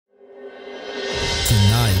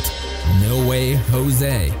Hey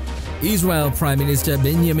Jose. Israel Prime Minister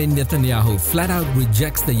Benjamin Netanyahu flat out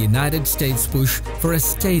rejects the United States' push for a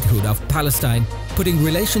statehood of Palestine, putting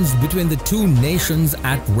relations between the two nations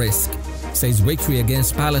at risk. Says victory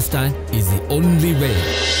against Palestine is the only way.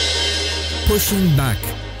 Pushing back.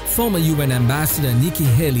 Former UN Ambassador Nikki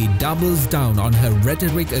Haley doubles down on her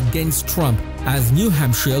rhetoric against Trump as New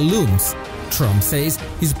Hampshire looms. Trump says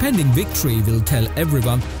his pending victory will tell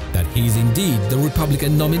everyone that he is indeed the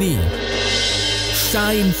Republican nominee.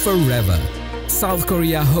 Shine forever. South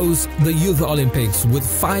Korea hosts the Youth Olympics with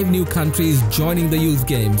 5 new countries joining the Youth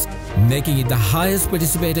Games, making it the highest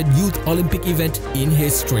participated Youth Olympic event in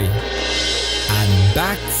history. And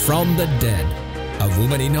back from the dead. A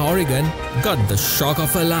woman in Oregon got the shock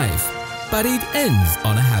of her life, but it ends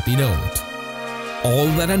on a happy note. All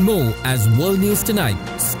that and more as World News Tonight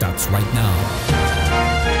starts right now.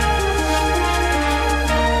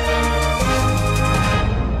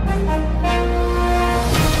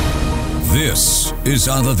 This is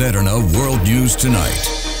Derana World News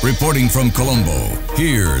Tonight. Reporting from Colombo,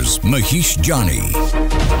 here's Mahesh Jani.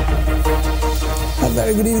 A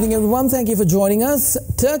very good evening, everyone. Thank you for joining us.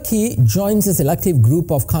 Turkey joins a selective group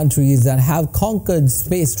of countries that have conquered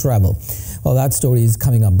space travel. Well, that story is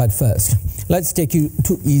coming up. But first, let's take you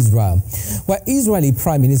to Israel, where Israeli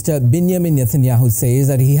Prime Minister Benjamin Netanyahu says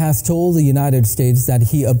that he has told the United States that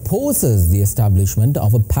he opposes the establishment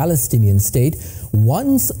of a Palestinian state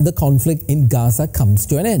once the conflict in Gaza comes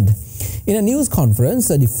to an end. In a news conference,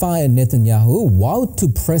 a defiant Netanyahu vowed to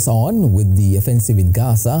press on with the offensive in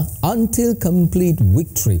Gaza until complete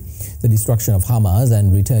victory, the destruction of Hamas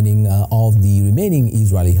and returning of the remaining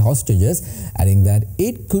Israeli hostages, adding that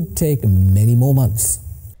it could take many more months.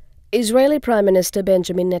 Israeli Prime Minister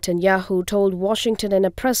Benjamin Netanyahu told Washington in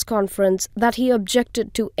a press conference that he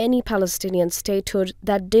objected to any Palestinian statehood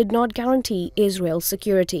that did not guarantee Israel's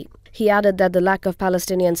security. He added that the lack of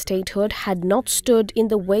Palestinian statehood had not stood in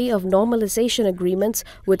the way of normalization agreements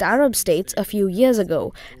with Arab states a few years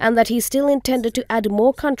ago, and that he still intended to add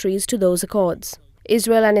more countries to those accords.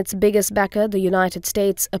 Israel and its biggest backer, the United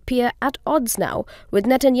States, appear at odds now, with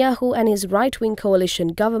Netanyahu and his right-wing coalition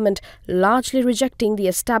government largely rejecting the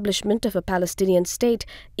establishment of a Palestinian state,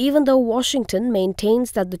 even though Washington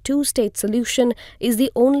maintains that the two-state solution is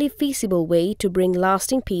the only feasible way to bring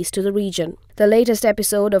lasting peace to the region. The latest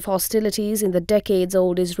episode of hostilities in the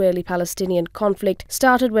decades-old Israeli-Palestinian conflict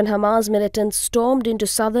started when Hamas militants stormed into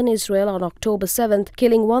southern Israel on October 7th,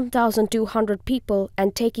 killing 1,200 people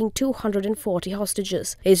and taking 240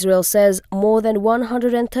 hostages. Israel says more than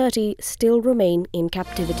 130 still remain in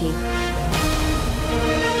captivity.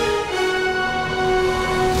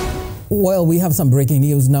 Well, we have some breaking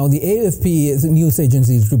news now. The AFP news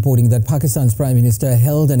agency is reporting that Pakistan's Prime Minister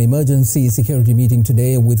held an emergency security meeting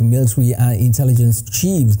today with military and intelligence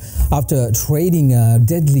chiefs after trading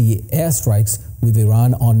deadly airstrikes with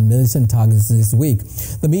Iran on militant targets this week.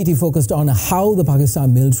 The meeting focused on how the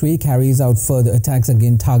Pakistan military carries out further attacks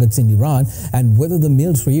against targets in Iran and whether the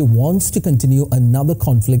military wants to continue another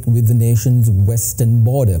conflict with the nation's western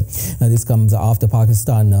border. Now, this comes after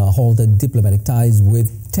Pakistan halted diplomatic ties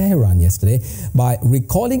with Tehran yesterday by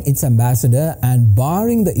recalling its ambassador and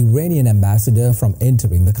barring the Iranian ambassador from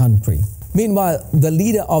entering the country. Meanwhile, the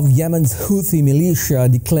leader of Yemen's Houthi militia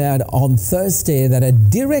declared on Thursday that a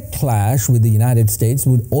direct clash with the United States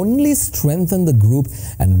would only strengthen the group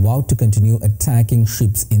and vowed to continue attacking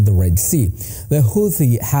ships in the Red Sea. The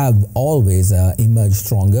Houthi have always emerged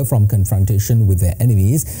stronger from confrontation with their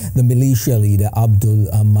enemies, the militia leader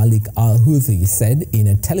Abdul Malik al-Houthi said in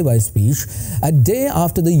a televised speech a day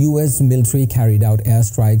after the U.S. military carried out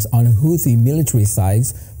airstrikes on Houthi military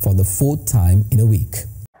sites for the 4th time in a week.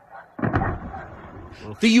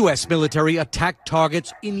 The U.S. military attacked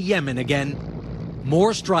targets in Yemen again.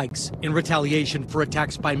 More strikes in retaliation for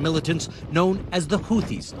attacks by militants known as the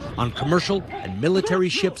Houthis on commercial and military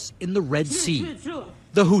ships in the Red Sea.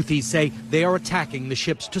 The Houthis say they are attacking the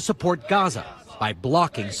ships to support Gaza by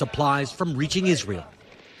blocking supplies from reaching Israel.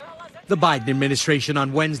 The Biden administration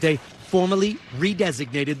on Wednesday formally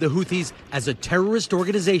redesignated the Houthis as a terrorist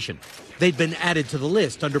organization. They'd been added to the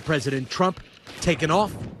list under President Trump, taken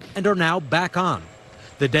off, and are now back on.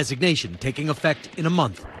 The designation taking effect in a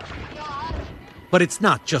month. But it's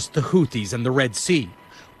not just the Houthis and the Red Sea.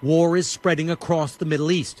 War is spreading across the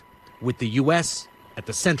Middle East, with the U.S. at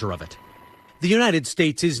the center of it. The United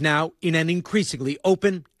States is now in an increasingly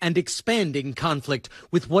open and expanding conflict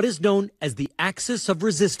with what is known as the Axis of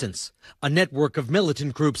Resistance, a network of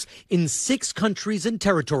militant groups in 6 countries and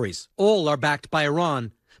territories. All are backed by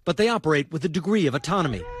Iran, but they operate with a degree of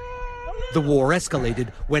autonomy. The war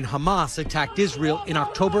escalated when Hamas attacked Israel in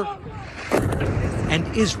October And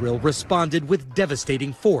Israel responded with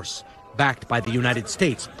devastating force, backed by the United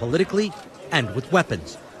States politically and with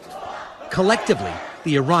weapons. Collectively,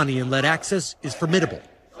 the Iranian-led axis is formidable.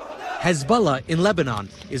 Hezbollah in Lebanon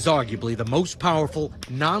is arguably the most powerful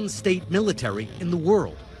non-state military in the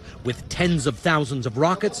world, with tens of thousands of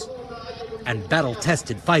rockets and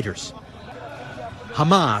battle-tested fighters.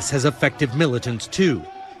 Hamas has effective militants too,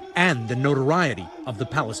 and the notoriety of the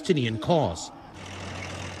Palestinian cause.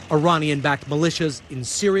 Iranian-backed militias in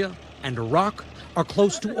Syria and Iraq are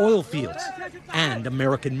close to oil fields and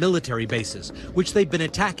American military bases, which they've been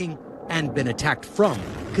attacking and been attacked from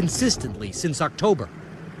consistently since October.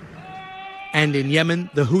 And in Yemen,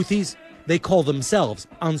 the Houthis, they call themselves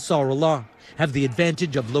Ansarullah, have the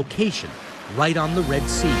advantage of location right on the Red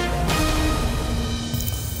Sea.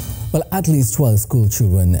 Well, at least 12 school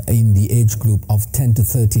children in the age group of 10 to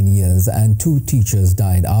 13 years and 2 teachers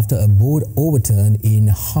died after a boat overturned in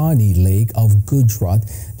Harni Lake of Gujarat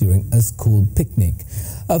during a school picnic.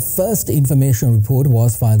 A first information report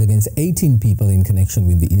was filed against 18 people in connection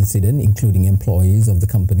with the incident, including employees of the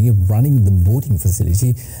company running the boating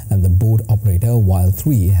facility and the boat operator, while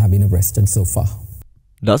 3 have been arrested so far.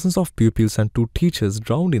 Dozens of pupils and 2 teachers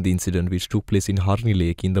drowned in the incident which took place in Harni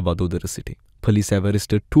Lake in the Vadodara city. Police have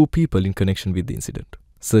arrested 2 people in connection with the incident.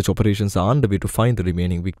 Search operations are underway to find the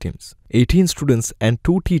remaining victims. 18 students and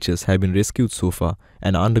 2 teachers have been rescued so far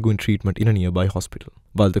and are undergoing treatment in a nearby hospital.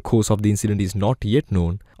 While the cause of the incident is not yet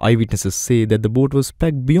known, eyewitnesses say that the boat was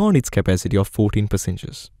packed beyond its capacity of 14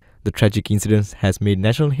 passengers. The tragic incident has made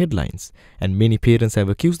national headlines, and many parents have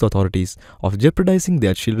accused the authorities of jeopardizing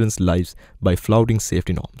their children's lives by flouting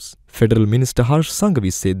safety norms. Federal Minister Harsh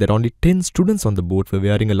Sanghvi said that only 10 students on the boat were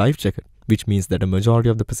wearing a life jacket, which means that a majority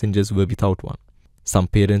of the passengers were without one. Some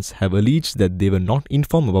parents have alleged that they were not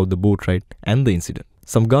informed about the boat ride and the incident.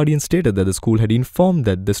 Some guardians stated that the school had informed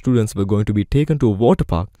that the students were going to be taken to a water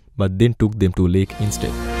park, but then took them to a lake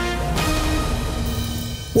instead.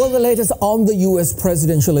 Well, the latest on the US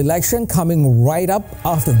presidential election coming right up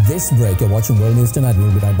after this break. You're watching World News Tonight.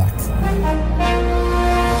 We'll be right back.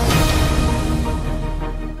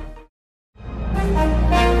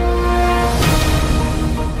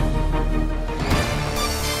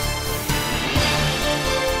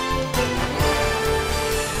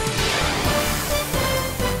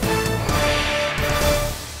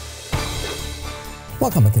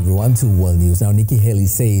 Welcome back, everyone, to World News. Now, Nikki Haley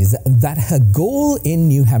says that her goal in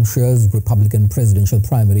New Hampshire's Republican presidential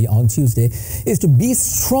primary on Tuesday is to be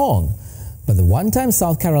strong. But the one-time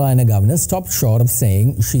South Carolina governor stopped short of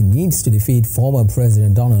saying she needs to defeat former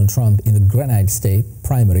President Donald Trump in the Granite State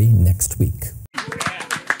primary next week.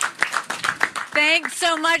 Thanks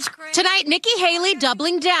so much, Chris. Tonight, Nikki Haley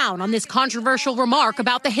doubling down on this controversial remark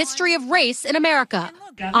about the history of race in America.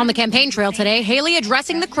 On the campaign trail today, Haley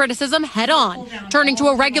addressing the criticism head-on, turning to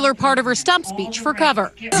a regular part of her stump speech for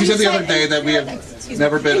cover. You said the other day that we have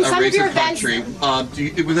never been a racist country.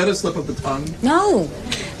 Was that a slip of the tongue? No.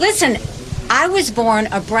 Listen, I was born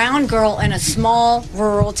a brown girl in a small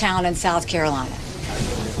rural town in South Carolina.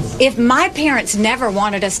 If my parents never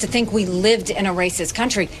wanted us to think we lived in a racist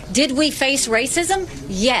country, did we face racism?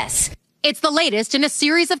 Yes. It's the latest in a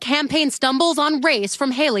series of campaign stumbles on race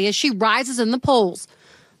from Haley as she rises in the polls.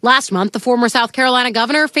 Last month, the former South Carolina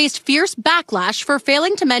governor faced fierce backlash for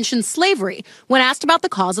failing to mention slavery when asked about the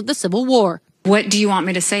cause of the Civil War. What do you want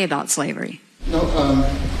me to say about slavery? No,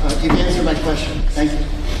 you've answered my question. Thank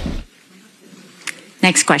you.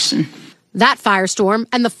 Next question. That firestorm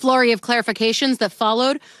and the flurry of clarifications that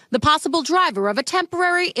followed, the possible driver of a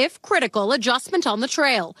temporary, if critical, adjustment on the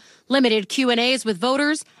trail, limited Q&As with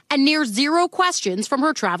voters, and near zero questions from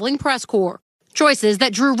her traveling press corps. Choices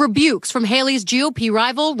that drew rebukes from Haley's GOP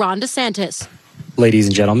rival, Ron DeSantis. Ladies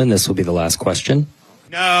and gentlemen, this will be the last question.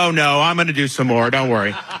 No, I'm going to do some more. Don't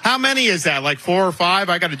worry. How many is that? Like 4 or 5?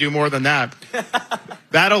 I got to do more than that.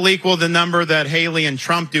 That'll equal the number that Haley and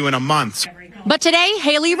Trump do in a month. But today,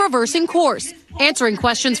 Haley reversing course, answering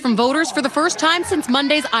questions from voters for the first time since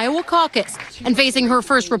Monday's Iowa caucus, and facing her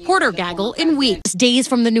first reporter gaggle in weeks. Days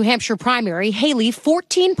from the New Hampshire primary, Haley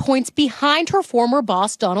 14 points behind her former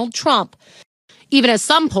boss, Donald Trump, even as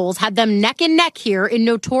some polls had them neck and neck here in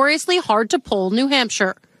notoriously hard-to-poll New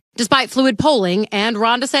Hampshire. Despite fluid polling and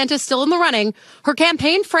Ron DeSantis still in the running, her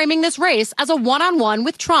campaign framing this race as a one-on-one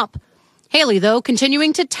with Trump. Haley, though,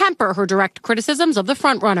 continuing to temper her direct criticisms of the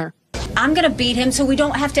frontrunner. I'm going to beat him so we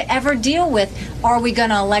don't have to ever deal with, are we going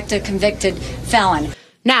to elect a convicted felon?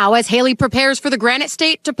 Now, as Haley prepares for the Granite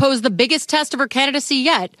State to pose the biggest test of her candidacy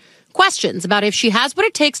yet, questions about if she has what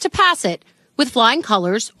it takes to pass it, with flying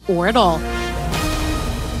colors or at all.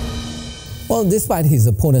 Well, despite his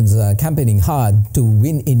opponents campaigning hard to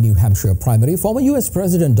win in New Hampshire primary, former US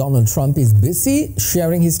President Donald Trump is busy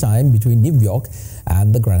sharing his time between New York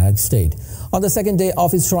and the Granite State. On the second day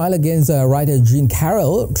of his trial against writer Jean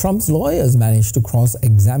Carroll, Trump's lawyers managed to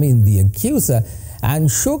cross-examine the accuser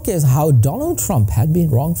and showcase how Donald Trump had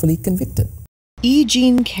been wrongfully convicted. E.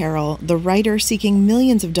 Jean Carroll, the writer seeking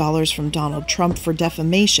millions of dollars from Donald Trump for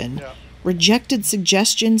defamation, rejected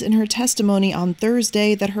suggestions in her testimony on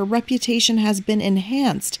Thursday that her reputation has been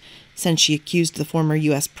enhanced since she accused the former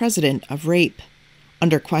U.S. president of rape.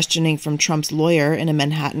 Under questioning from Trump's lawyer in a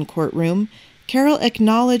Manhattan courtroom, Carroll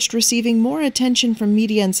acknowledged receiving more attention from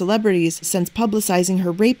media and celebrities since publicizing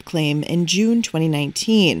her rape claim in June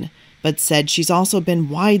 2019, but said she's also been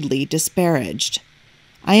widely disparaged.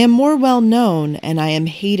 "I am more well known and I am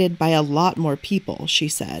hated by a lot more people," she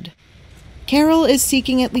said. Carroll is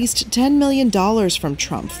seeking at least $10 million from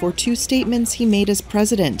Trump for two statements he made as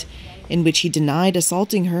president, in which he denied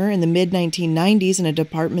assaulting her in the mid-1990s in a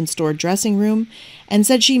department store dressing room and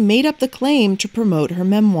said she made up the claim to promote her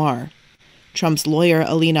memoir. Trump's lawyer,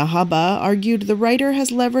 Alina Habba, argued the writer has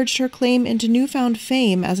leveraged her claim into newfound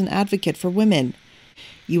fame as an advocate for women.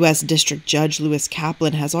 U.S. District Judge Lewis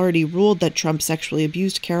Kaplan has already ruled that Trump sexually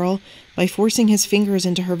abused Carroll by forcing his fingers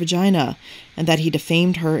into her vagina and that he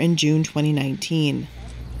defamed her in June 2019.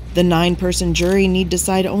 The 9-person jury need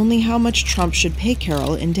decide only how much Trump should pay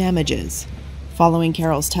Carroll in damages. Following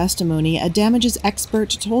Carroll's testimony, a damages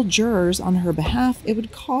expert told jurors on her behalf it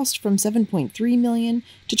would cost from $7.3 million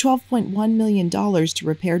to $12.1 million to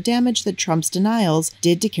repair damage that Trump's denials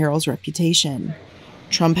did to Carroll's reputation.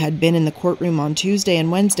 Trump had been in the courtroom on Tuesday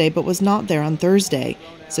and Wednesday but was not there on Thursday,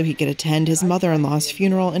 so he could attend his mother-in-law's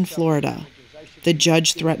funeral in Florida. The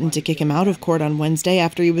judge threatened to kick him out of court on Wednesday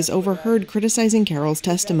after he was overheard criticizing Carroll's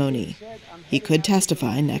testimony. He could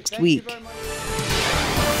testify next week.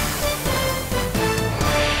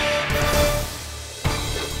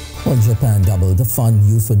 Well, Japan doubled the fund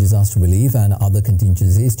used for disaster relief and other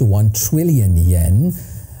contingencies to 1 trillion yen.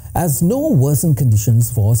 As no worsened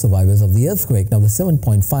conditions for survivors of the earthquake. Now, the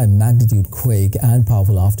 7.5 magnitude quake and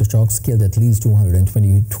powerful aftershocks killed at least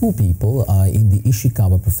 222 people in the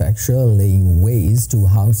Ishikawa prefecture, laying waste to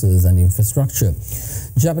houses and infrastructure.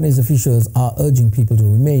 Japanese officials are urging people to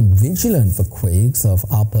remain vigilant for quakes of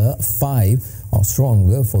upper 5 or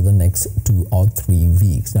stronger for the next 2 or 3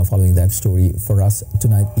 weeks. Now, following that story for us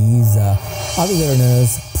tonight is other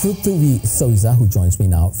Derana's Prithvi Soiza, who joins me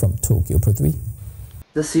now from Tokyo. Prithvi.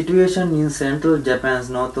 The situation in central Japan's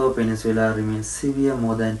Noto Peninsula remains severe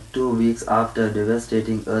more than 2 weeks after a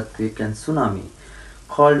devastating earthquake and tsunami.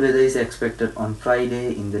 Cold weather is expected on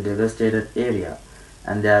Friday in the devastated area,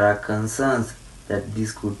 and there are concerns that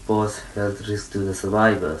this could pose health risks to the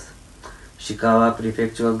survivors. Ishikawa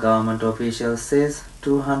prefectural government officials says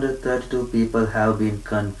 232 people have been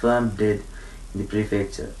confirmed dead in the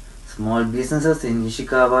prefecture. Small businesses in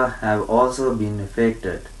Ishikawa have also been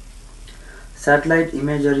affected. Satellite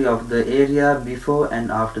imagery of the area before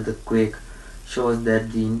and after the quake shows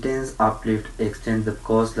that the intense uplift extends the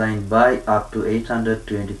coastline by up to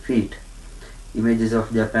 820 feet. Images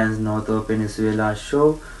of Japan's Noto Peninsula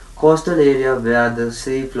show coastal area where the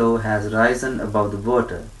sea floor has risen above the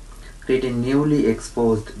water, creating newly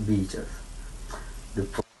exposed beaches. The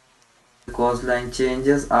coastline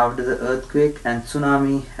changes after the earthquake and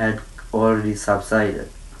tsunami had already subsided,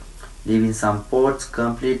 leaving some ports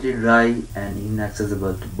completely dry and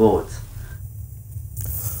inaccessible to boats.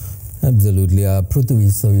 Absolutely. Prithvi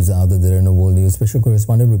Soiza, the Derana World News special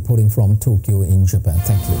correspondent reporting from Tokyo in Japan.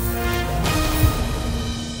 Thank you.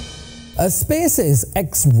 A SpaceX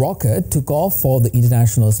X rocket took off for the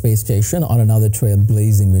International Space Station on another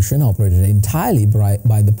trailblazing mission operated entirely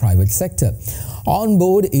by the private sector. On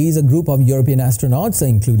board is a group of European astronauts,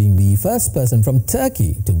 including the first person from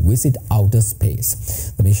Turkey to visit outer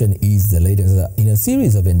space. The mission is the latest in a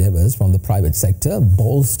series of endeavors from the private sector,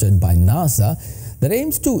 bolstered by NASA, that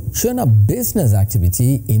aims to churn up business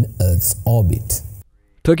activity in Earth's orbit.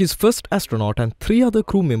 Turkey's first astronaut and 3 other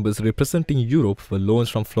crew members representing Europe were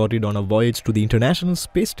launched from Florida on a voyage to the International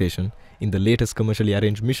Space Station in the latest commercially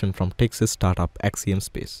arranged mission from Texas startup Axiom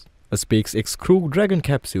Space. A SpaceX Crew Dragon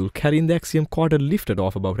capsule carrying the Axiom quadra lifted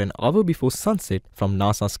off about an hour before sunset from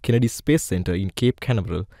NASA's Kennedy Space Center in Cape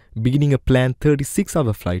Canaveral, beginning a planned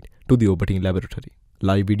 36-hour flight to the orbiting laboratory.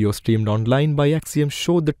 Live video streamed online by Axiom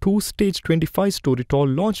showed the 2-stage 25-story tall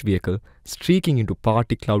launch vehicle streaking into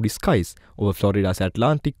partly cloudy skies over Florida's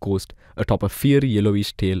Atlantic coast atop a fiery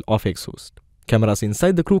yellowish tail of exhaust. Cameras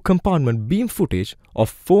inside the crew compartment beamed footage of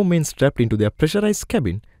 4 men strapped into their pressurized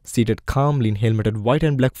cabin, seated calmly in helmeted white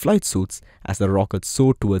and black flight suits as the rocket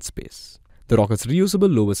soared towards space. The rocket's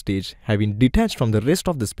reusable lower stage, having detached from the rest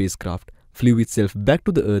of the spacecraft, flew itself back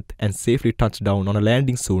to the Earth and safely touched down on a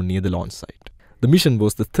landing zone near the launch site. The mission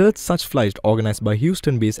was the third such flight organized by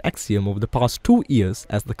Houston-based Axiom over the past 2 years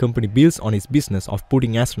as the company builds on its business of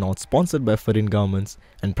putting astronauts sponsored by foreign governments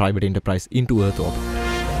and private enterprise into Earth orbit.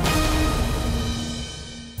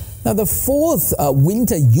 Now, the fourth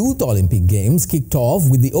Winter Youth Olympic Games kicked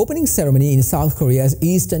off with the opening ceremony in South Korea's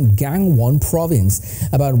eastern Gangwon province.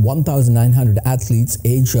 About 1,900 athletes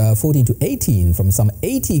aged 14 to 18 from some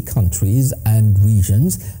 80 countries and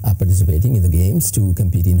regions are participating in the Games to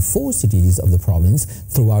compete in 4 cities of the province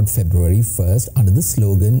throughout February 1st under the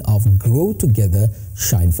slogan of Grow Together,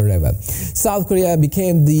 Shine Forever. South Korea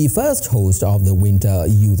became the first host of the Winter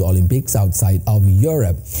Youth Olympics outside of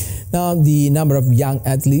Europe. Now, the number of young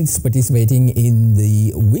athletes participating in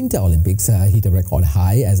the Winter Olympics hit a record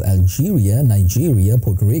high as Algeria, Nigeria,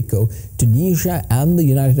 Puerto Rico, Tunisia and the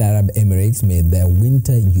United Arab Emirates made their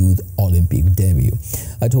Winter Youth Olympic debut.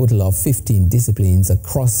 A total of 15 disciplines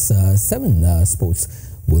across 7 sports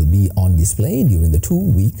will be on display during the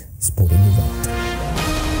 2-week sporting event.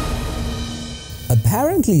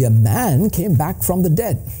 Apparently, a man came back from the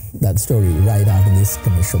dead. That story right after this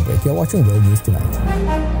commercial break. You're watching World News Tonight.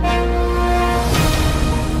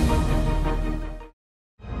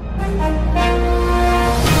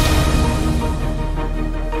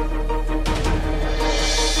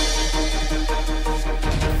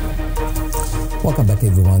 Welcome back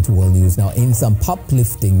everyone to World News. Now, in some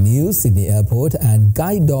uplifting news, Sydney Airport and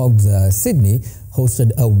Guide Dogs Sydney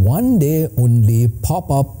hosted a one-day-only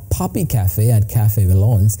pop-up puppy cafe at Cafe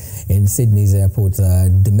Valence in Sydney's airport's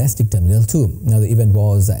domestic Terminal 2. Now, the event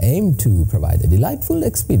was aimed to provide a delightful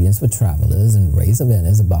experience for travellers and raise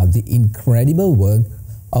awareness about the incredible work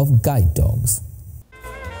of guide dogs.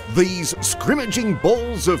 These scrimmaging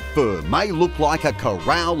balls of fur may look like a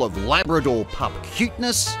corral of Labrador pup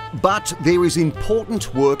cuteness, but there is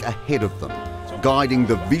important work ahead of them, guiding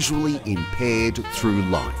the visually impaired through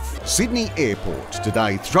life. Sydney Airport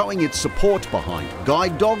today throwing its support behind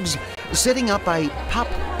guide dogs, setting up a pup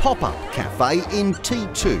pop-up cafe in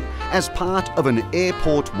T2 as part of an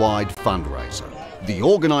airport-wide fundraiser. The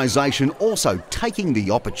organisation also taking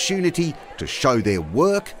the opportunity to show their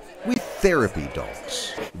work with therapy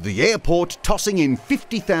dogs. The airport tossing in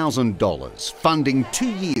 $50,000, funding 2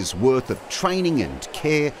 years' worth of training and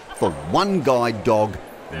care for one guide dog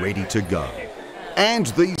ready to go. And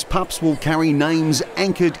these pups will carry names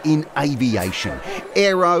anchored in aviation: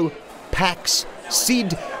 Aero, Pax,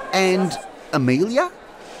 Sid and Amelia?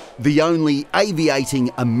 The only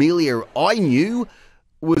aviating Amelia I knew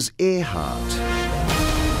was Earhart.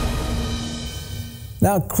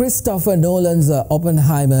 Now, Christopher Nolan's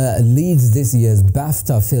Oppenheimer leads this year's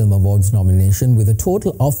BAFTA Film Awards nomination with a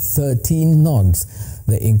total of 13 nods.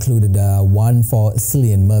 They included one for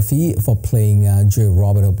Cillian Murphy for playing J.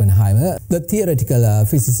 Robert Oppenheimer, the theoretical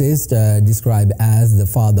physicist described as the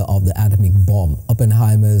father of the atomic bomb.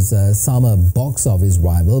 Oppenheimer's summer box office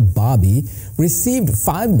rival, Barbie, received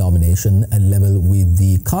 5 nominations, level with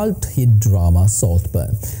the cult hit drama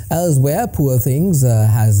Saltburn. Elsewhere, Poor Things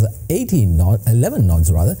has 11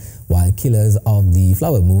 nods, while Killers of the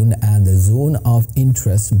Flower Moon and The Zone of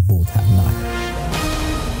Interest both have 9.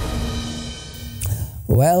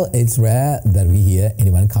 Well, it's rare that we hear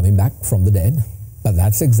anyone coming back from the dead, but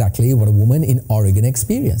that's exactly what a woman in Oregon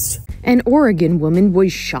experienced. An Oregon woman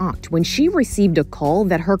was shocked when she received a call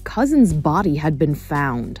that her cousin's body had been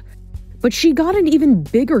found. But she got an even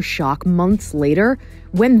bigger shock months later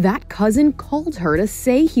when that cousin called her to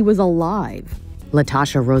say he was alive.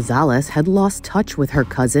 Latasha Rosales had lost touch with her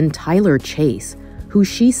cousin Tyler Chase, who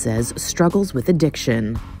she says struggles with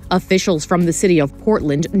addiction. Officials from the city of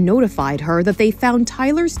Portland notified her that they found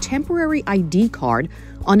Tyler's temporary ID card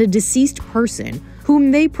on a deceased person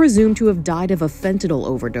whom they presume to have died of a fentanyl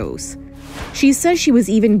overdose. She says she was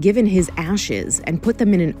even given his ashes and put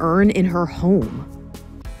them in an urn in her home.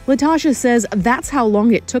 Latasha says that's how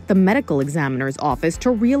long it took the medical examiner's office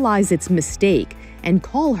to realize its mistake and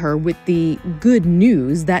call her with the good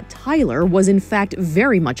news that Tyler was in fact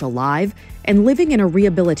very much alive and living in a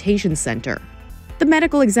rehabilitation center. The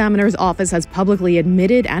medical examiner's office has publicly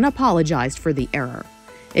admitted and apologized for the error.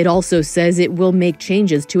 It also says it will make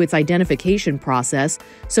changes to its identification process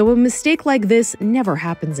so a mistake like this never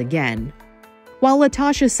happens again. While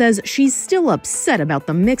Latasha says she's still upset about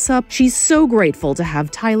the mix-up, she's so grateful to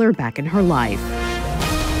have Tyler back in her life.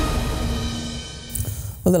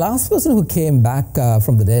 Well, the last person who came back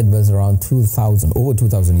from the dead was around over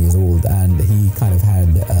 2,000 years old, and he kind of had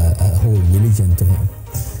a whole religion to him.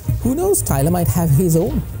 Who knows, Tyler might have his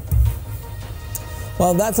own.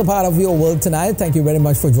 Well, that's a part of your world tonight. Thank you very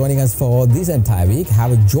much for joining us for this entire week.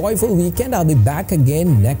 Have a joyful weekend. I'll be back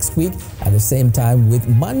again next week at the same time with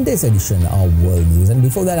Monday's edition of World News. And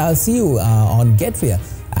before that, I'll see you on Get Real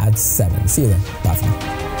at 7. See you then. Bye for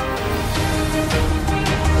now.